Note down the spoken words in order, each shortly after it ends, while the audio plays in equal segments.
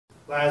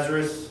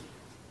Lazarus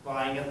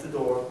lying at the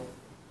door,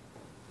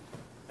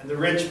 and the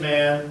rich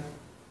man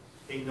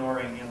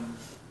ignoring him,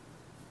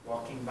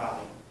 walking by.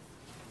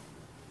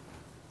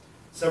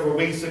 Several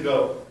weeks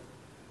ago,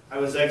 I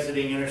was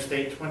exiting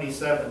Interstate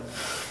 27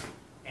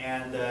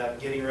 and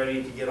getting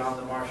ready to get on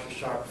the Marshall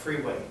Sharp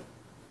Freeway.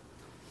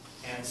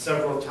 And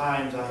several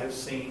times I have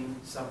seen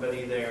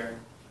somebody there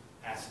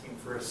asking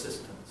for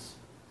assistance.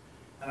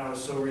 And I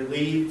was so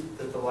relieved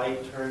that the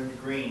light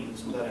turned green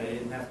so that I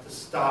didn't have to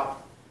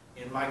stop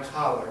in my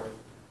collar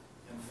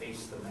and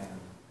face the man.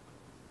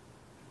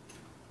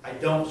 I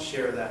don't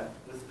share that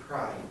with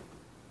pride.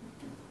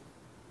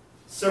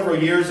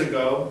 Several years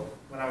ago,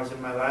 when I was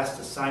in my last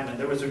assignment,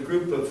 there was a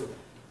group of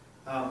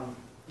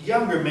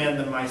younger men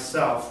than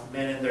myself,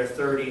 men in their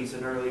 30s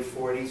and early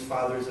 40s,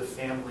 fathers of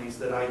families,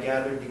 that I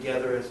gathered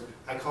together as,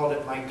 I called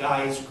it my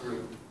guys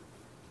group.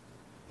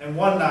 And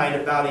one night,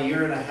 about a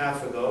year and a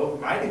half ago,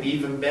 might have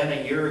even been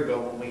a year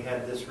ago when we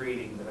had this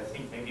reading, but I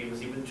think maybe it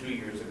was even 2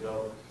 years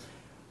ago,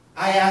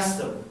 I asked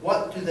them,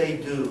 what do they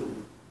do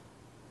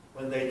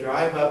when they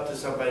drive up to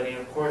somebody? And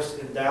of course,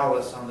 in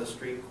Dallas, on the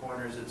street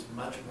corners, it's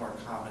much more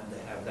common to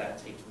have that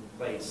taking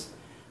place.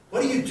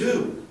 What do you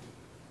do?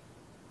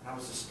 And I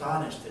was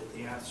astonished at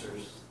the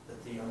answers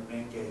that the young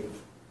man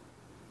gave.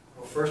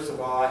 Well, first of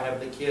all, I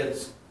have the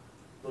kids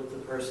look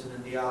the person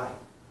in the eye.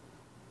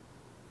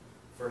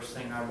 First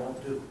thing I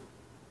won't do.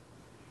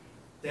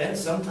 Then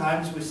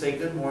sometimes we say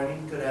good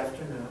morning, good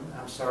afternoon,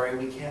 I'm sorry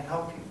we can't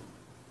help you.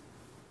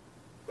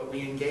 But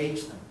we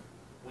engage them.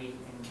 We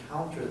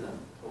encounter them,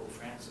 Pope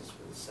Francis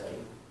would say.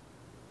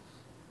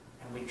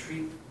 And we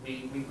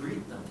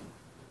greet them.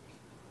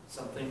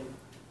 Something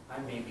I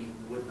maybe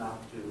would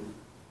not do.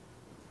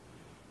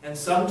 And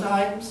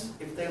sometimes,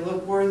 if they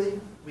look worthy,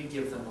 we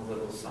give them a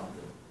little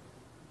something.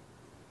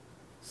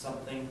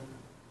 Something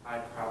I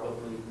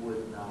probably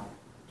would not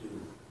do.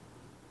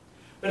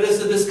 But as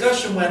the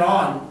discussion went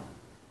on,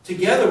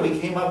 together we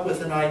came up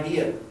with an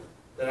idea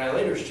that I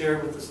later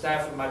shared with the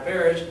staff of my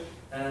parish,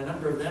 and a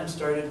number of them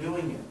started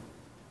doing it.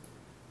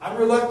 I'm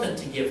reluctant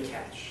to give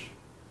cash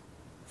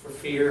for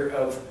fear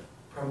of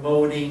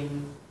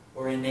promoting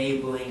or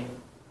enabling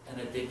an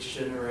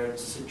addiction or a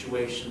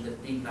situation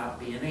that need not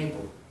be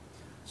enabled.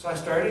 So I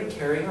started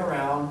carrying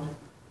around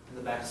in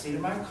the back seat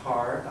of my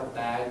car a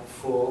bag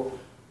full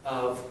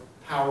of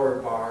power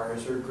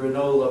bars or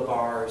granola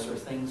bars or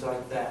things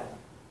like that.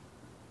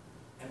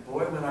 And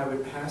boy, when I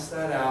would pass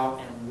that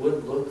out and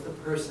would look the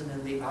person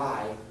in the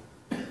eye,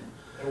 there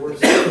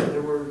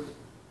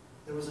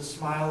was a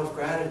smile of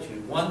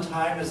gratitude. One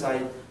time as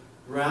I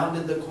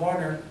rounded the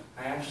corner,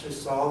 I actually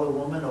saw the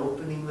woman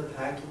opening the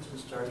package and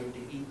starting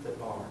to eat the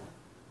bar.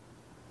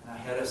 And I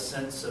had a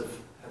sense of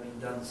having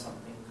done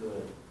something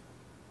good.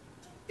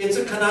 It's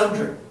a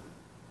conundrum.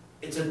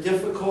 It's a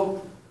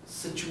difficult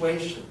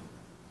situation.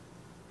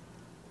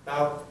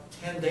 About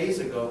 10 days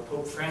ago,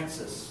 Pope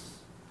Francis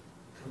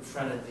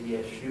confronted the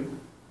issue,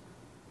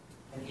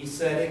 and he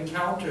said,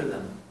 encounter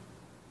them.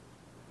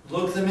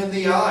 Look them in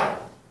the eye.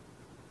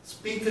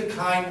 Speak a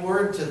kind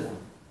word to them.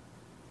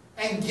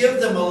 And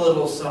give them a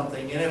little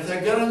something. And if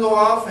they're going to go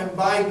off and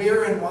buy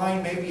beer and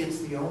wine, maybe it's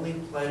the only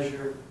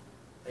pleasure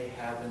they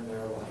have in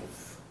their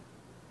life.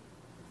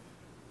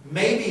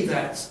 Maybe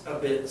that's a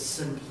bit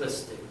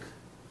simplistic,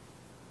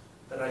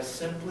 but I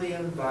simply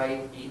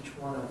invite each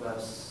one of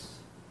us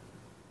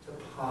to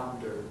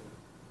ponder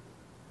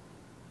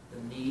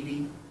the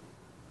needy,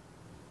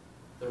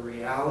 the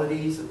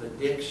realities of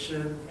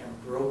addiction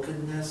and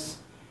brokenness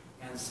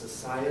and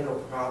societal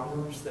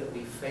problems that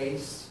we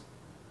face,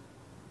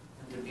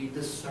 and to be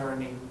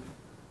discerning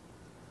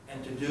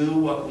and to do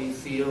what we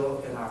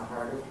feel in our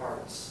heart of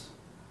hearts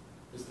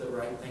is the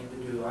right thing to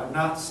do. I'm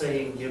not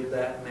saying give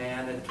that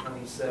man at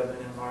 27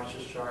 in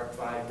Marshall Sharp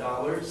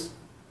 $5,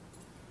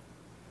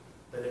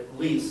 but at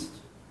least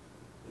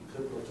we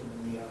could look him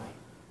in the eye.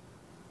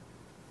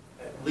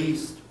 At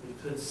least we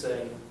could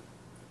say,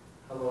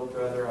 hello,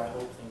 brother, I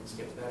hope things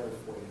get better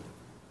for you.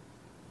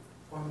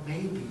 Or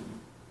maybe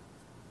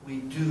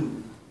we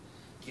do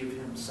give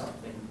him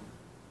something,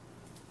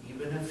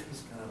 even if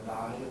he's going to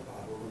buy a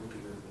bottle of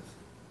beer with it.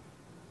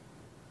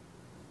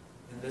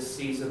 In this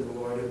season, the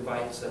Lord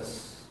invites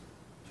us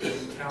to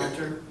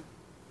encounter,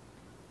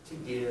 to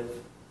give,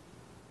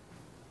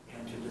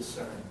 and to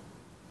discern.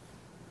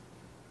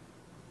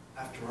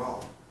 After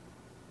all,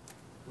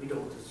 we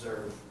don't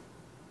deserve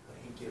what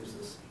he gives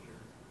us.